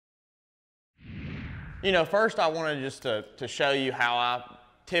You know, first I wanted just to show you how I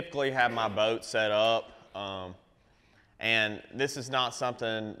typically have my boat set up. And this is not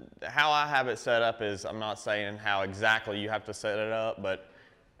something, how I have it set up is, I'm not saying how exactly you have to set it up, but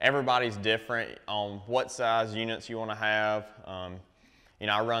everybody's different on what size units you want to have. You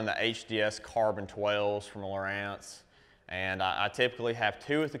know, I run the HDS Carbon 12s from Lowrance, and I typically have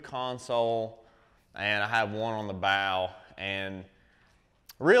 2 at the console, and I have 1 on the bow. And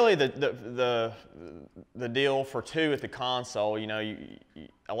really the deal for 2 at the console, you know,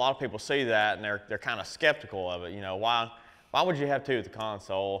 a lot of people see that and they're kind of skeptical of it. You know, why would you have 2 at the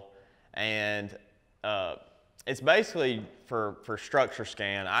console? And it's basically for structure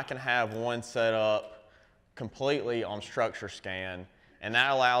scan. I can have 1 set up completely on structure scan, and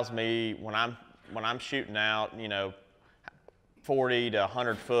that allows me when I'm shooting out, you know, 40 to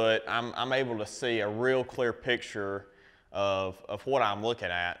 100 foot, I'm able to see a real clear picture of what I'm looking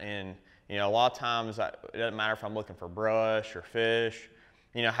at. And you know, a lot of times it doesn't matter if I'm looking for brush or fish,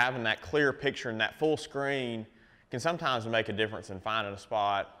 you know, having that clear picture and that full screen can sometimes make a difference in finding a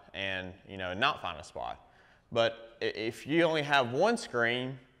spot and, you know, not finding a spot. But if you only have 1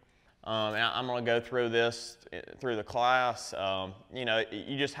 screen, and I'm going to go through this through the class, you know,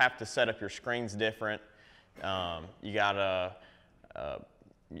 you just have to set up your screens different. You got to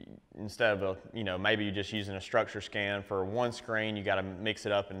instead of you know, maybe you're just using a structure scan for 1 screen, you got to mix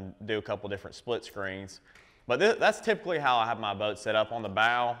it up and do a couple different split screens. But that's typically how I have my boat set up on the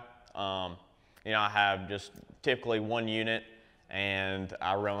bow. You know, I have just typically 1 unit, and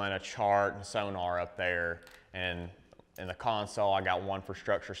I run a chart and sonar up there. And in the console, I got 1 for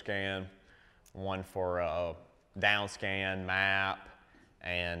structure scan, 1 for down scan, map,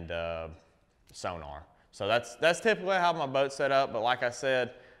 and sonar. So that's typically how my boat's set up. But like I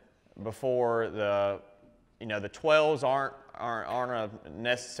said before, you know, the 12s aren't a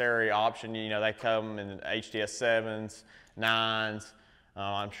necessary option. You know, they come in HDS 7s, 9s.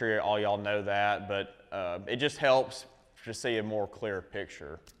 I'm sure all y'all know that, but it just helps to see a more clear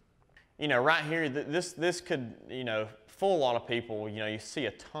picture. You know, right here, this could, you know, fool a lot of people. You know, you see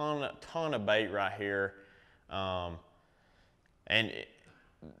a ton of bait right here, and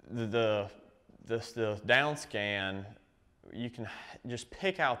the down scan, you can just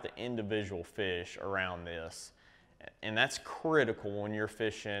pick out the individual fish around this, and that's critical when you're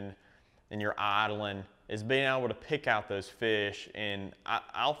fishing and you're idling, is being able to pick out those fish. And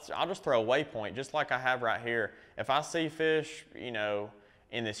I'll just throw a waypoint just like I have right here. If I see fish, you know,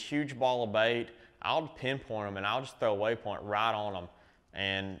 in this huge ball of bait, I'll pinpoint them and I'll just throw a waypoint right on them.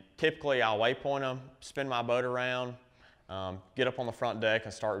 And typically I'll waypoint them, spin my boat around, get up on the front deck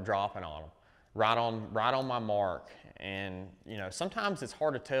and start dropping on them. Right on my mark. And you know, sometimes it's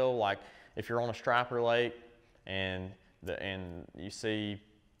hard to tell, like if you're on a striper lake and you see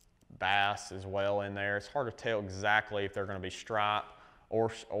bass as well in there, it's hard to tell exactly if they're going to be stripe or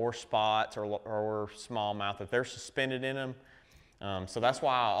spots or smallmouth, if they're suspended in them. So that's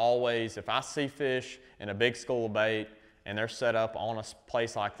why I always, if I see fish in a big school of bait and they're set up on a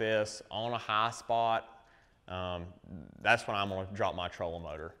place like this, on a high spot, that's when I'm going to drop my trolling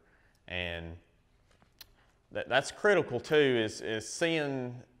motor. And that's critical too, is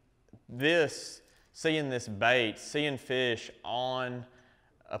seeing this bait, seeing fish on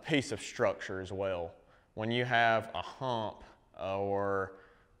a piece of structure as well. When you have a hump or,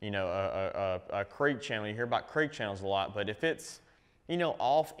 you know, a creek channel, you hear about creek channels a lot, but if it's, you know,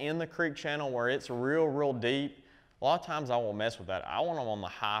 off in the creek channel where it's real deep, a lot of times I won't mess with that. I want them on the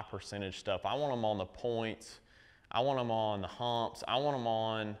high percentage stuff. I want them on the points. I want them on the humps. I want them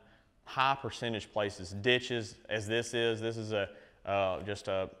on high percentage places, ditches, as this is. This is just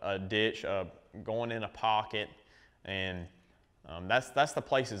a ditch going in a pocket, and that's the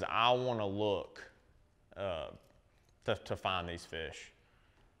places I want to look to find these fish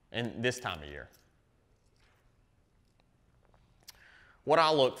in this time of year. What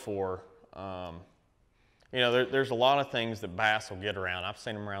I look for, you know, there's a lot of things that bass will get around. I've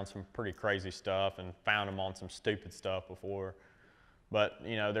seen them around some pretty crazy stuff and found them on some stupid stuff before. But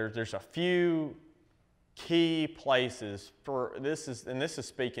you know, there's a few key places for this is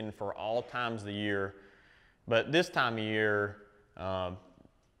speaking for all times of the year, but this time of year,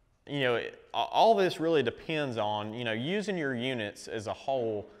 you know, all this really depends on, you know, using your units as a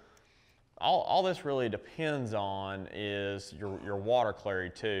whole. All this really depends on is your water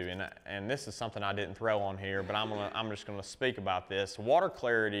clarity too, and this is something I didn't throw on here, but I'm just gonna speak about this. Water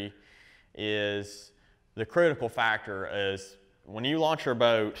clarity is the critical factor. Is when you launch your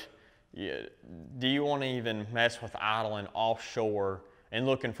boat, do you want to even mess with idling offshore and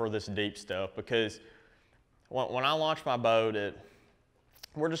looking for this deep stuff? Because when I launch my boat at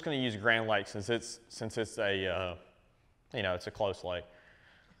we're just going to use Grand Lake since it's a, you know, it's a close lake.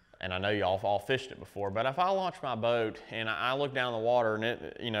 And I know y'all all fished it before, but if I launch my boat and I look down the water and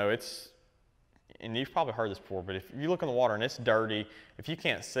it, you know, and you've probably heard this before, but if you look in the water and it's dirty, if you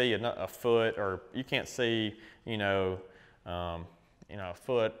can't see a foot, or you can't see, you know, a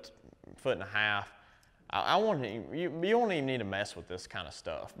foot and a half, you don't even need to mess with this kind of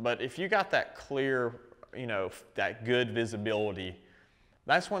stuff. But if you got that clear, you know, that good visibility,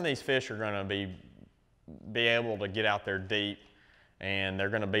 that's when these fish are going to be able to get out there deep, and they're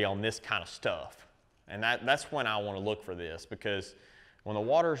going to be on this kind of stuff. And that's when I want to look for this, because when that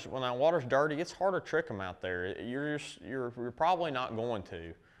water's dirty, it's hard to trick them out there. You're probably not going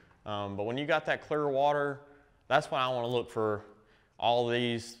to. But when you got that clear water, that's when I want to look for all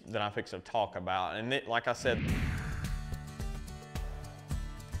these that I'm fixing to talk about. And like I said,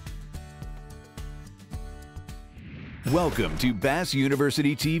 Welcome to Bass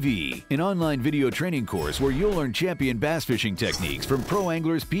University TV, an online video training course where you'll learn champion bass fishing techniques from pro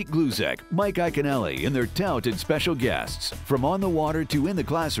anglers Pete Gluzek, Mike Iaconelli, and their talented special guests. From on the water to in the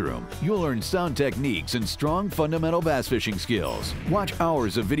classroom, you'll learn sound techniques and strong fundamental bass fishing skills. Watch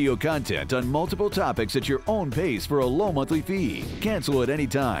hours of video content on multiple topics at your own pace for a low monthly fee. Cancel at any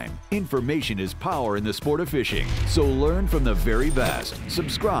time. Information is power in the sport of fishing, so learn from the very best.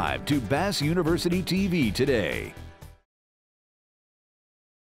 Subscribe to Bass University TV today.